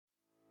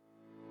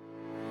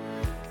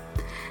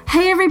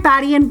Hey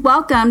everybody, and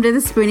welcome to the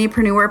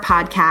Spooniepreneur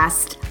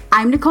podcast.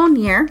 I'm Nicole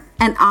Neer,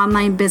 an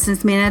online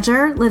business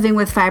manager living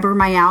with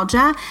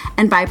fibromyalgia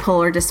and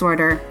bipolar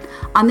disorder.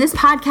 On this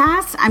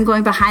podcast, I'm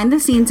going behind the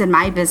scenes in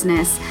my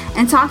business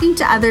and talking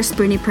to other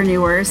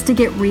Spooniepreneurs to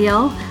get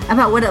real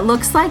about what it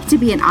looks like to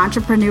be an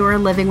entrepreneur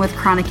living with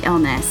chronic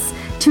illness,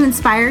 to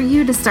inspire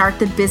you to start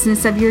the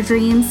business of your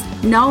dreams,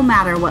 no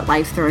matter what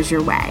life throws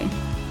your way.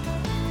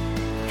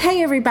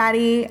 Hey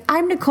everybody,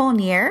 I'm Nicole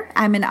Neer.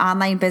 I'm an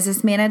online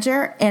business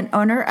manager and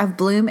owner of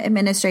Bloom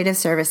Administrative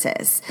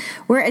Services.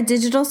 We're a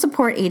digital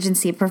support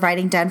agency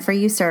providing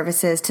done-for-you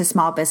services to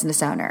small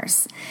business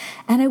owners.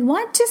 And I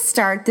want to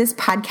start this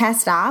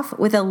podcast off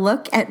with a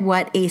look at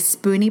what a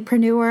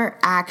Spooniepreneur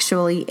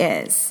actually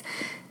is.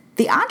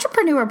 The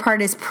entrepreneur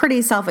part is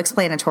pretty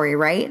self-explanatory,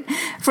 right?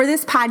 For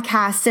this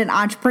podcast, an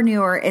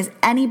entrepreneur is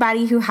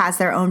anybody who has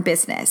their own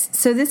business.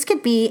 So this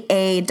could be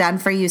a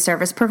done-for-you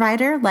service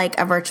provider like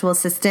a virtual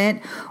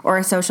assistant or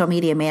a social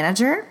media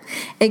manager.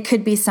 It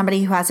could be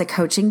somebody who has a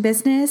coaching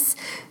business,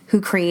 who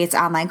creates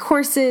online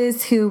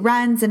courses, who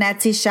runs an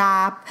Etsy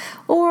shop,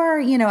 or,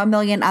 a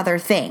million other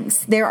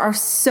things. There are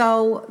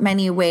so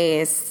many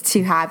ways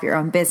to have your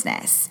own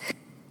business.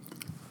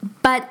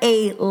 But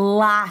a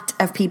lot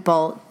of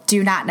people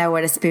do not know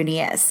what a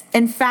spoonie is.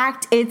 In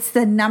fact, it's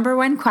the number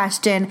one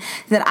question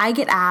that I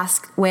get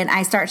asked when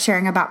I start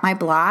sharing about my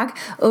blog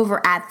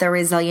over at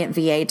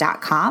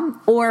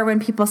theresilientva.com or when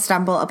people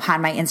stumble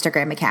upon my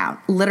Instagram account.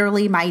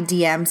 Literally, my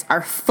DMs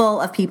are full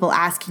of people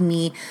asking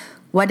me,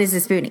 what is a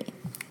spoonie?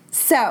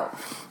 So,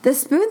 the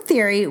spoon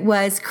theory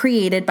was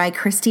created by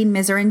Christine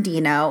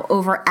Miserandino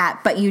over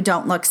at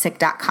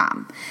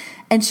butyoudon'tlooksick.com.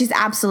 And she's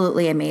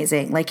absolutely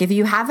amazing. Like, if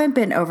you haven't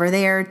been over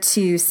there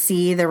to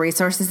see the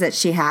resources that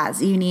she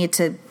has, you need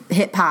to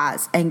hit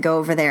pause and go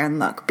over there and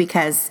look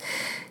because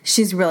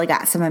she's really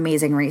got some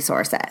amazing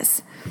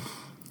resources.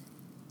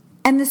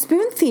 And the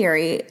spoon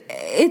theory,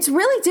 it's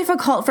really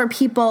difficult for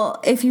people,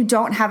 if you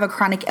don't have a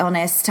chronic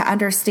illness, to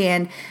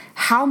understand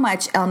how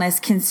much illness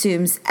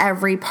consumes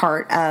every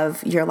part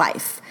of your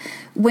life.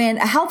 When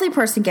a healthy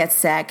person gets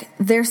sick,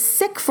 they're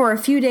sick for a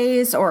few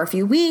days or a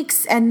few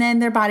weeks, and then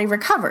their body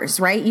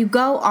recovers, right? You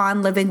go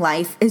on living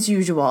life as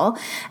usual,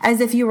 as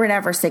if you were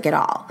never sick at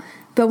all.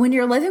 But when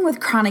you're living with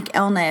chronic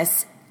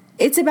illness,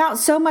 it's about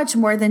so much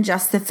more than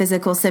just the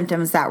physical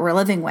symptoms that we're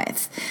living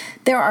with.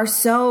 There are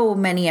so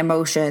many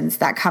emotions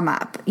that come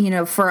up.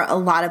 For a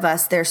lot of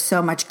us, there's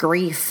so much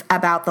grief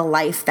about the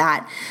life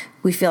that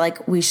we feel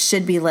like we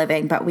should be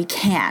living, but we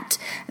can't.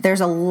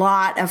 There's a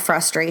lot of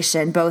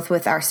frustration, both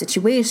with our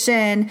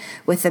situation,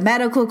 with the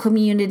medical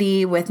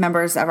community, with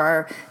members of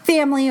our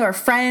family or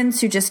friends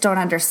who just don't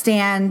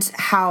understand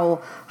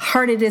how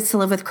hard it is to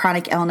live with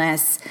chronic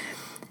illness.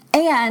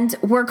 And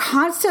we're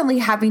constantly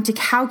having to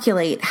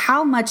calculate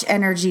how much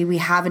energy we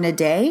have in a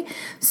day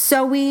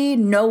so we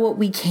know what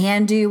we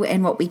can do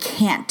and what we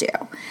can't do.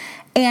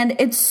 And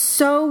it's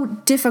so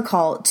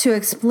difficult to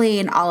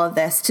explain all of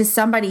this to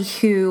somebody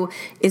who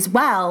is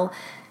well.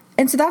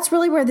 And so that's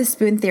really where the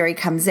spoon theory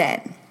comes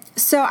in.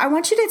 So I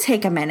want you to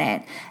take a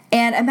minute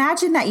and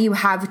imagine that you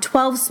have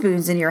 12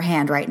 spoons in your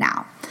hand right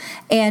now.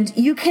 And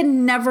you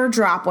can never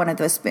drop one of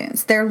those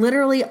spoons. They're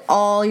literally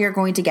all you're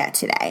going to get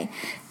today.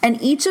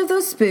 And each of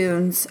those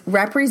spoons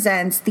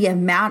represents the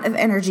amount of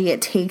energy it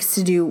takes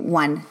to do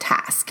one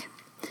task.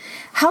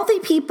 Healthy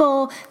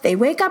people, they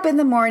wake up in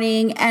the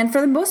morning, and for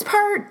the most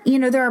part,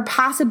 their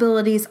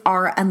possibilities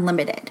are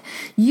unlimited.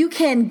 You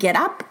can get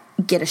up,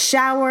 get a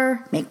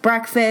shower, make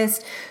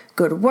breakfast,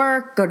 go to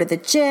work, go to the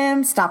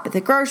gym, stop at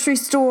the grocery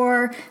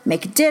store,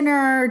 make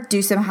dinner,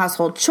 do some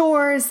household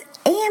chores,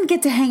 and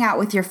get to hang out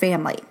with your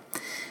family.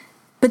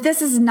 But this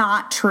is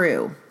not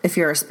true if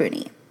you're a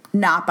spoonie,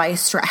 not by a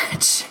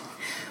stretch.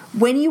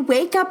 When you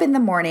wake up in the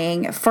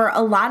morning, for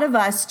a lot of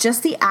us,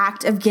 just the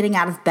act of getting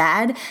out of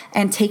bed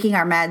and taking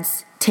our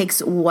meds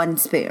takes one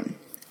spoon.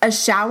 A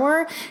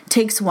shower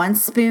takes one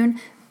spoon,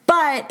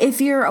 but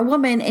if you're a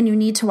woman and you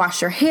need to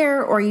wash your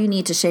hair or you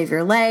need to shave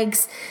your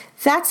legs,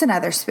 that's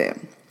another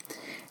spoon.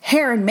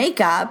 Hair and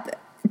makeup,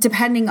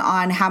 depending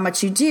on how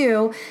much you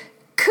do,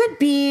 could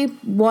be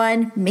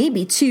one,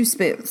 maybe 2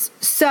 spoons.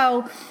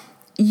 So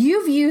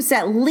you've used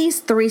at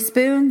least 3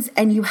 spoons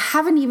and you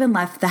haven't even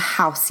left the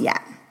house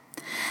yet.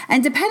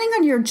 And depending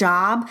on your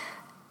job,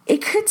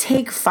 it could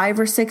take 5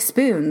 or 6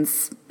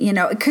 spoons.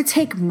 It could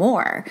take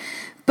more.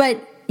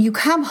 But you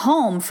come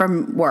home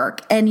from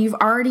work and you've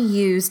already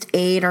used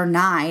 8 or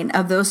 9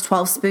 of those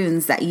 12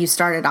 spoons that you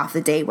started off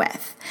the day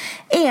with.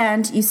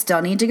 And you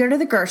still need to go to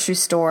the grocery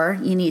store.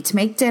 You need to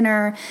make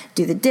dinner,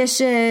 do the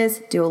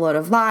dishes, do a load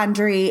of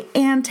laundry,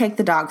 and take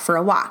the dog for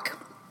a walk.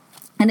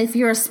 And if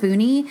you're a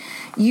spoonie,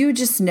 you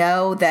just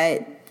know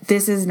that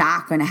this is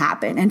not going to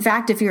happen. In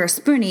fact, if you're a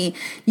spoonie,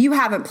 you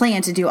haven't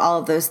planned to do all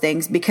of those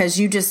things because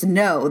you just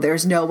know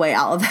there's no way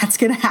all of that's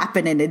going to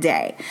happen in a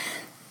day.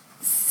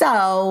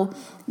 So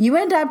you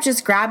end up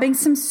just grabbing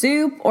some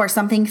soup or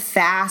something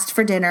fast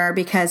for dinner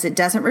because it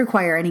doesn't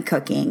require any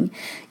cooking.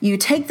 You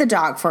take the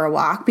dog for a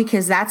walk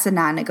because that's a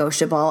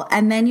non-negotiable,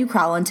 and then you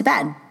crawl into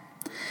bed.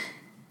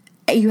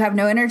 You have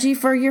no energy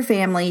for your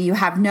family. You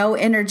have no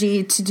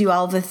energy to do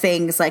all the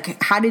things.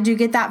 Like, how did you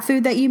get that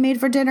food that you made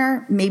for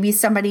dinner? Maybe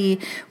somebody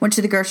went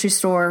to the grocery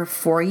store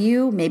for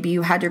you. Maybe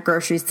you had your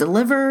groceries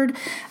delivered.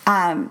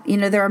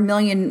 There are a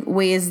million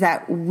ways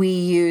that we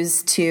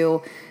use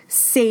to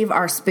save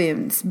our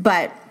spoons.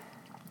 But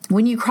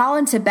when you crawl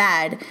into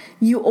bed,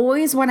 you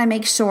always want to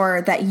make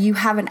sure that you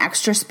have an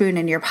extra spoon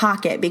in your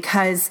pocket,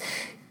 because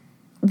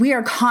we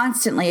are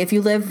constantly, if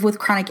you live with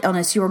chronic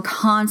illness, you are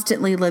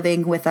constantly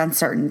living with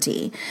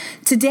uncertainty.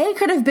 Today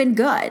could have been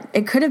good.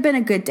 It could have been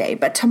a good day,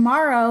 but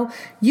tomorrow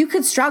you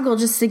could struggle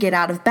just to get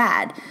out of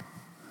bed.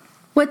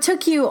 What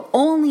took you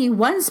only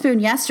 1 spoon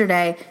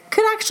yesterday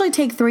could actually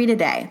take 3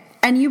 today.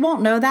 And you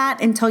won't know that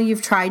until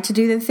you've tried to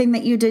do the thing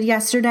that you did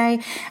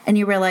yesterday and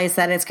you realize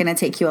that it's going to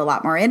take you a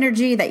lot more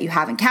energy that you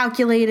haven't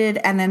calculated,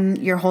 and then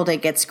your whole day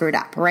gets screwed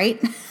up, right?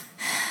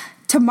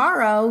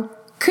 Tomorrow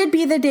could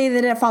be the day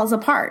that it falls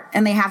apart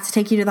and they have to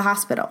take you to the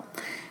hospital.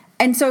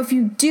 And so if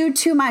you do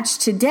too much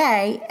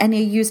today and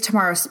you use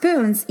tomorrow's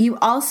spoons, you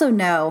also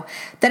know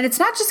that it's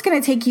not just going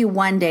to take you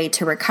 1 day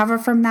to recover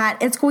from that.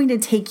 It's going to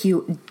take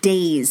you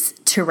days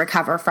to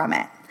recover from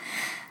it.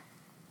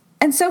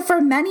 And so for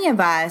many of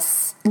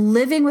us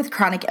living with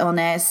chronic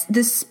illness,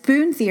 the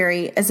spoon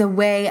theory is a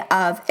way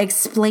of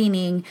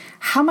explaining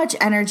how much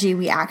energy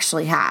we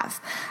actually have.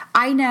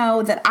 I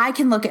know that I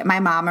can look at my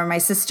mom or my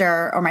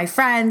sister or my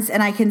friends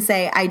and I can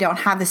say, I don't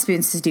have the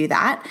spoons to do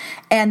that.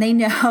 And they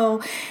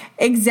know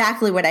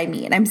exactly what I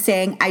mean. I'm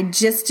saying, I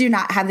just do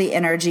not have the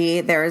energy.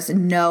 There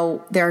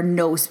are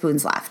no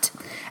spoons left.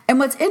 And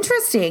what's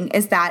interesting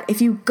is that if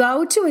you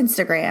go to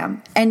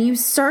Instagram and you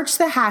search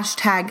the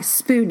hashtag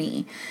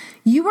Spoonie,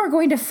 you are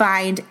going to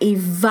find a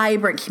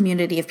vibrant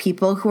community of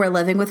people who are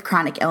living with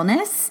chronic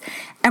illness,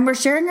 and we're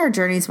sharing our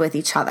journeys with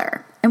each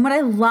other. And what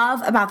I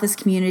love about this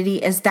community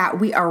is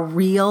that we are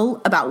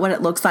real about what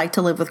it looks like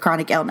to live with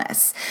chronic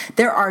illness.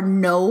 There are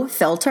no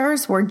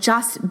filters. We're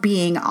just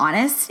being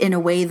honest in a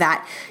way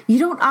that you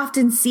don't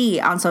often see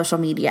on social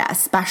media,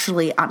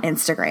 especially on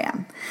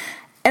Instagram.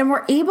 And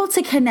we're able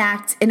to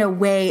connect in a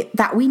way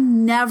that we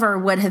never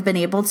would have been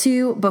able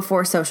to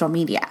before social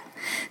media.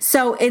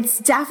 So it's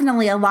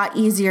definitely a lot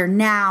easier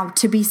now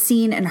to be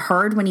seen and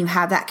heard when you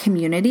have that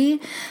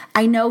community.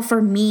 I know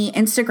for me,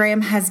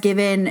 Instagram has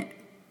given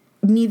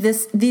me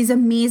these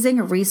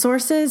amazing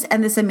resources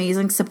and this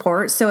amazing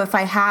support. So if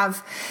I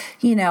have,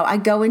 I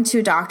go into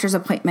a doctor's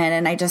appointment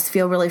and I just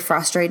feel really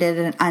frustrated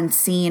and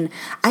unseen,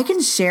 I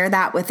can share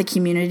that with the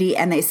community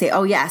and they say,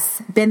 oh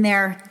yes, been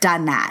there,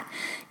 done that.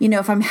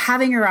 If I'm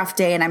having a rough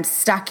day and I'm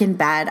stuck in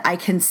bed, I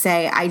can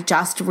say, I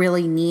just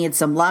really need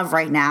some love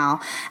right now.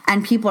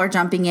 And people are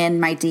jumping in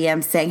my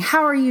DMs saying,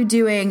 how are you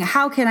doing?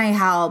 How can I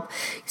help?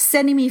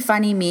 Sending me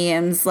funny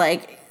memes,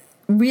 like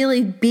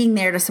really being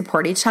there to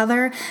support each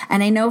other.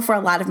 And I know for a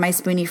lot of my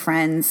Spoonie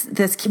friends,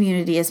 this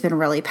community has been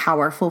really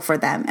powerful for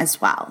them as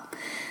well.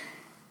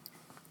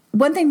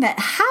 One thing that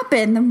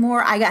happened the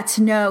more I got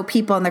to know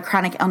people in the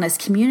chronic illness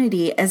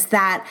community is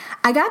that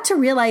I got to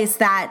realize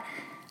that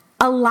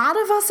a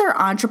lot of us are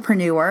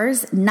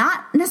entrepreneurs,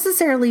 not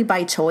necessarily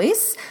by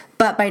choice,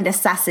 but by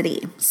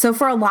necessity. So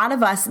for a lot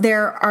of us,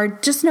 there are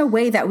just no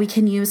way that we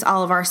can use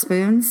all of our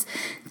spoons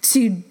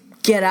to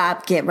get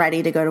up, get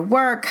ready to go to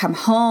work, come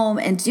home,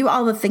 and do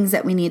all the things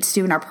that we need to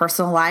do in our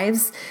personal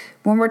lives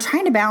when we're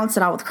trying to balance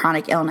it out with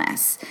chronic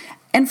illness.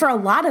 And for a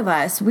lot of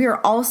us, we are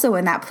also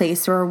in that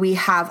place where we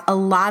have a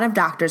lot of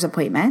doctor's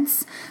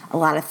appointments, a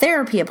lot of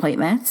therapy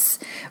appointments.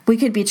 We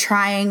could be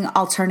trying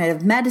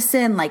alternative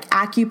medicine like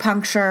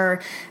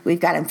acupuncture. We've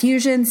got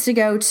infusions to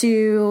go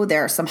to.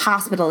 There are some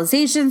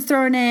hospitalizations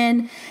thrown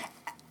in.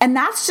 And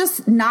that's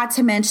just not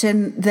to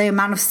mention the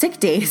amount of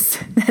sick days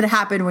that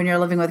happen when you're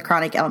living with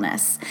chronic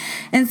illness.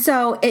 And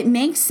so it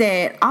makes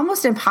it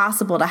almost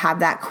impossible to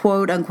have that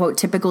quote unquote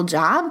typical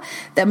job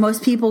that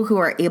most people who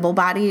are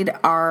able-bodied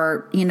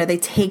are, they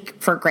take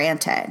for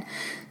granted.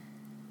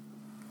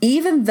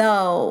 Even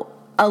though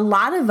a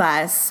lot of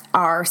us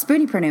are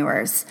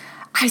spooniepreneurs,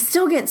 I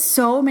still get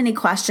so many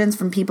questions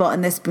from people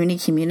in this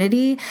Spoonie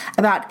community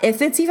about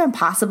if it's even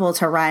possible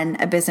to run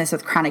a business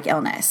with chronic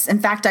illness. In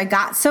fact, I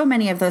got so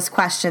many of those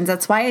questions.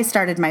 That's why I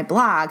started my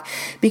blog,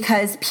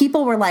 because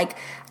people were like,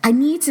 I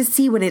need to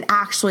see what it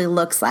actually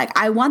looks like.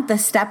 I want the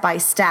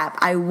step-by-step.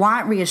 I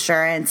want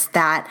reassurance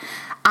that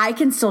I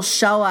can still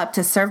show up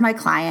to serve my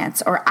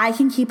clients, or I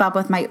can keep up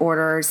with my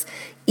orders,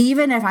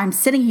 even if I'm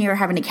sitting here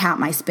having to count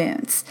my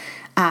spoons.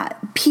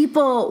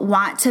 People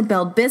want to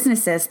build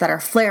businesses that are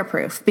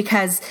flare-proof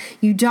because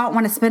you don't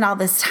want to spend all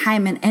this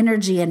time and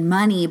energy and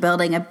money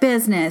building a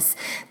business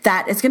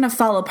that is going to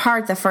fall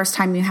apart the first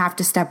time you have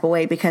to step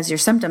away because your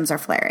symptoms are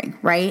flaring,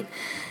 right?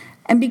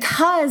 And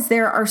because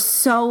there are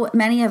so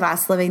many of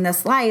us living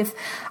this life,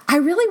 I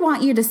really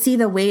want you to see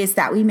the ways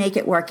that we make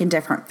it work in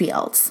different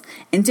fields,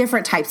 in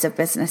different types of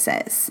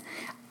businesses.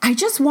 I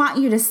just want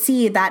you to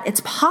see that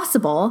it's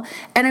possible,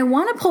 and I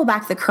want to pull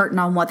back the curtain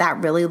on what that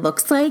really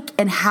looks like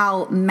and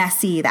how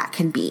messy that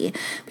can be.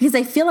 Because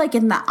I feel like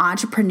in the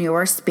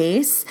entrepreneur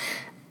space,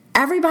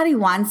 everybody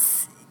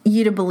wants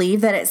you to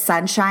believe that it's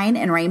sunshine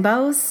and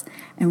rainbows.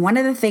 And one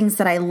of the things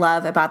that I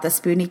love about the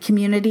Spoonie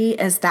community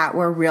is that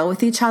we're real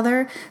with each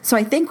other. So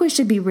I think we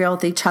should be real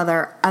with each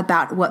other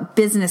about what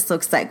business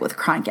looks like with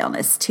chronic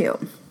illness too.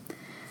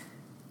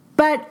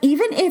 But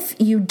even if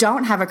you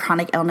don't have a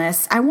chronic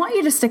illness, I want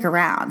you to stick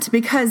around,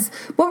 because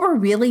what we're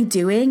really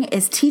doing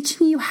is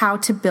teaching you how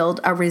to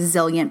build a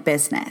resilient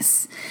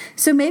business.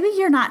 So maybe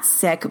you're not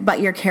sick,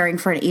 but you're caring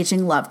for an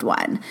aging loved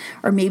one,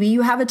 or maybe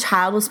you have a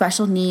child with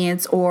special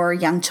needs or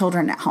young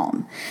children at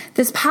home.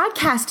 This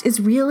podcast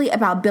is really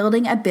about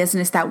building a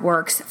business that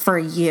works for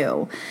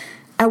you.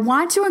 I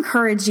want to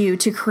encourage you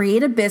to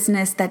create a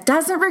business that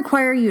doesn't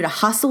require you to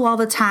hustle all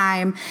the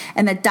time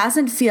and that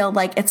doesn't feel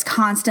like it's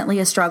constantly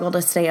a struggle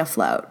to stay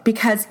afloat,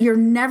 because you're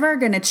never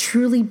going to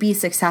truly be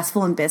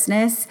successful in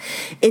business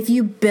if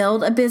you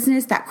build a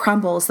business that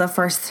crumbles the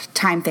first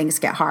time things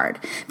get hard.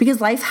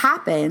 Because life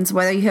happens,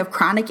 whether you have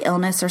chronic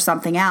illness or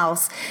something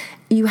else.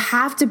 You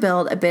have to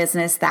build a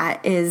business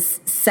that is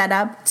set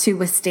up to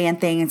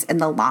withstand things in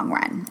the long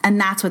run. And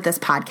that's what this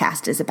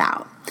podcast is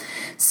about.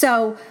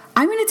 So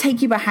I'm going to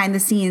take you behind the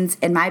scenes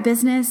in my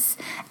business,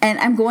 and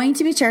I'm going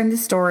to be sharing the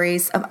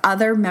stories of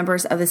other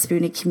members of the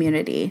Spoonie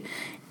community.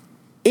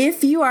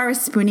 If you are a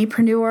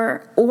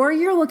Spooniepreneur or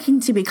you're looking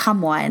to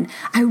become one,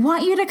 I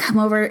want you to come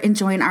over and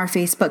join our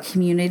Facebook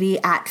community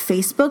at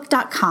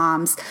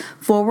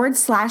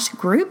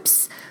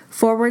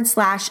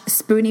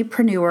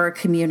facebook.com/groups/Spooniepreneur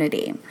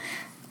community.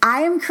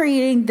 I am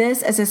creating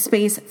this as a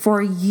space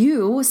for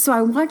you, so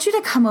I want you to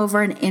come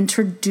over and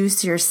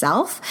introduce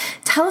yourself,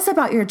 tell us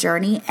about your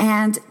journey,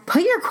 and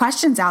put your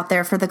questions out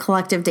there for the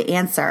collective to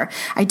answer.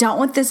 I don't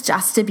want this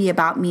just to be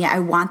about me. I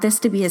want this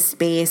to be a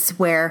space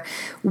where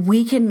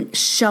we can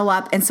show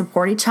up and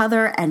support each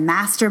other and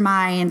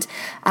mastermind.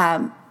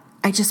 I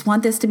just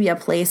want this to be a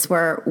place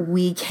where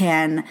we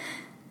can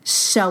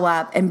show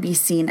up and be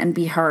seen and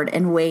be heard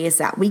in ways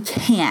that we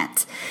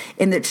can't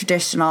in the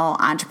traditional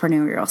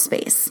entrepreneurial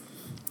space.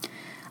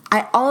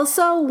 I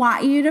also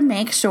want you to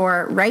make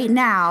sure right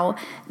now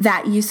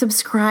that you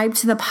subscribe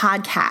to the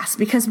podcast,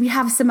 because we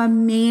have some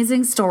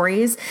amazing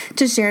stories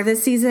to share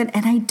this season,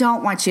 and I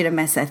don't want you to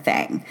miss a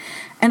thing.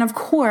 And of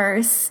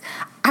course,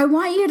 I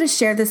want you to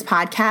share this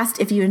podcast,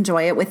 if you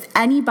enjoy it, with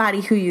anybody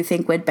who you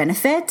think would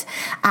benefit.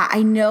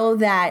 I know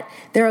that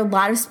there are a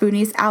lot of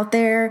Spoonies out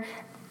there,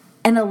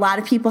 and a lot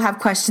of people have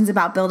questions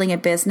about building a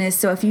business.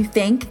 So if you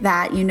think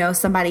that you know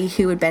somebody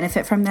who would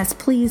benefit from this,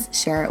 please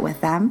share it with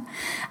them.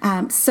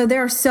 So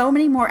there are so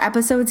many more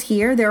episodes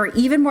here. There are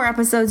even more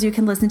episodes you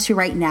can listen to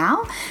right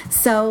now.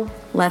 So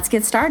let's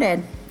get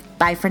started.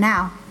 Bye for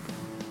now.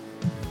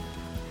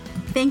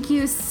 Thank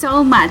you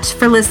so much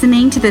for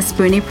listening to the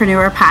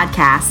Spooniepreneur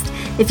podcast.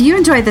 If you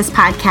enjoyed this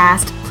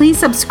podcast, please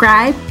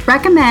subscribe,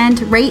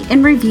 recommend, rate,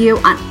 and review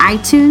on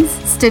iTunes,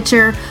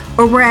 Stitcher,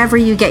 or wherever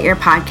you get your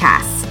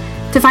podcasts.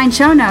 To find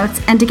show notes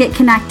and to get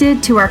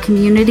connected to our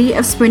community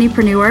of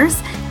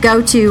Spooniepreneurs,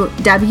 go to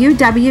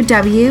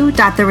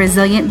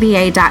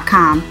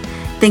www.theresilientva.com.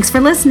 Thanks for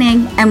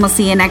listening, and we'll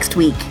see you next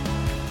week.